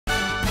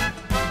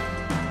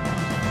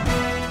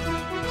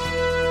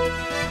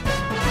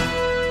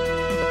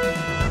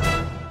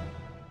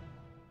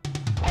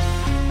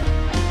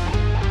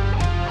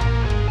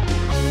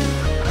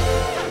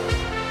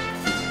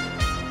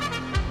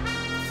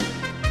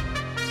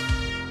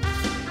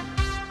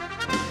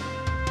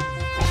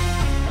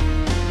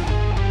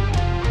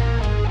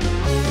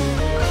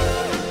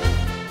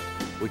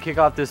kick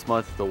off this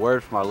month with a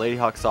word from our Lady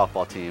Hawks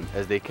softball team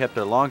as they kept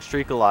their long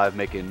streak alive,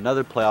 making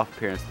another playoff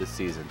appearance this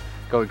season,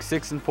 going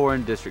 6-4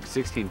 in District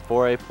 16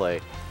 4A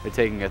play and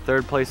taking a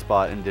third place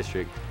spot in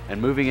district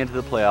and moving into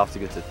the playoffs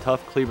against a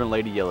tough Cleveland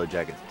Lady Yellow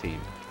Jackets team.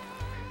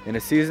 In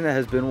a season that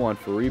has been one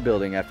for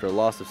rebuilding after a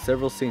loss of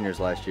several seniors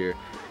last year,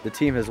 the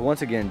team has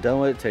once again done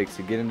what it takes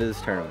to get into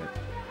this tournament.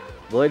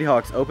 The Lady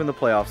Hawks opened the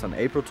playoffs on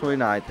April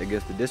 29th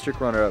against the district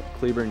runner-up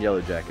Cleveland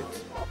Yellow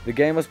Jackets. The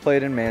game was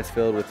played in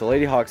Mansfield with the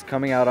Lady Hawks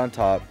coming out on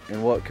top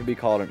in what could be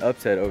called an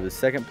upset over the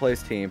second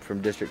place team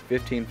from District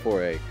 15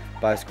 4A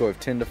by a score of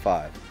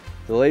 10-5.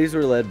 The ladies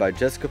were led by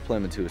Jessica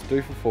Plemons, who was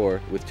 3 for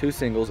 4 with 2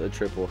 singles, a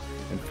triple,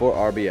 and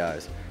 4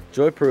 RBIs.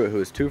 Joy Pruitt, who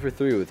was 2 for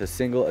 3 with a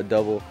single, a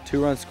double,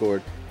 2 runs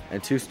scored,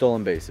 and 2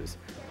 stolen bases.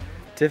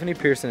 Tiffany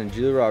Pearson and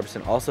Julie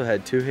Robertson also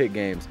had 2 hit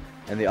games,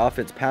 and the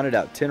offense pounded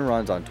out 10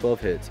 runs on 12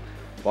 hits,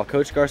 while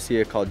Coach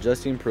Garcia called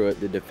Justine Pruitt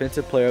the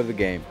defensive player of the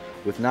game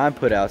with 9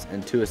 putouts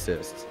and 2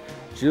 assists.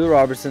 Julie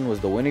Robertson was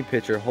the winning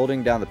pitcher,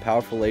 holding down the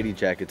powerful Lady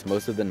Jackets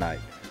most of the night.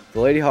 The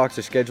Lady Hawks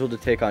are scheduled to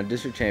take on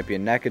district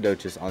champion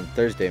Nacogdoches on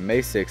Thursday,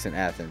 May 6 in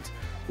Athens,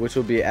 which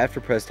will be after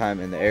press time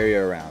in the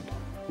area around.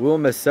 We will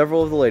miss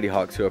several of the Lady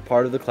Hawks who are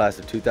part of the class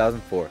of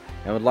 2004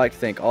 and would like to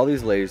thank all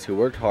these ladies who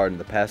worked hard in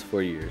the past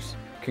 4 years.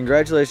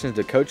 Congratulations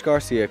to Coach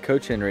Garcia,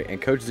 Coach Henry,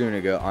 and Coach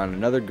Zuniga on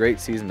another great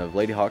season of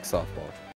Lady Hawks softball.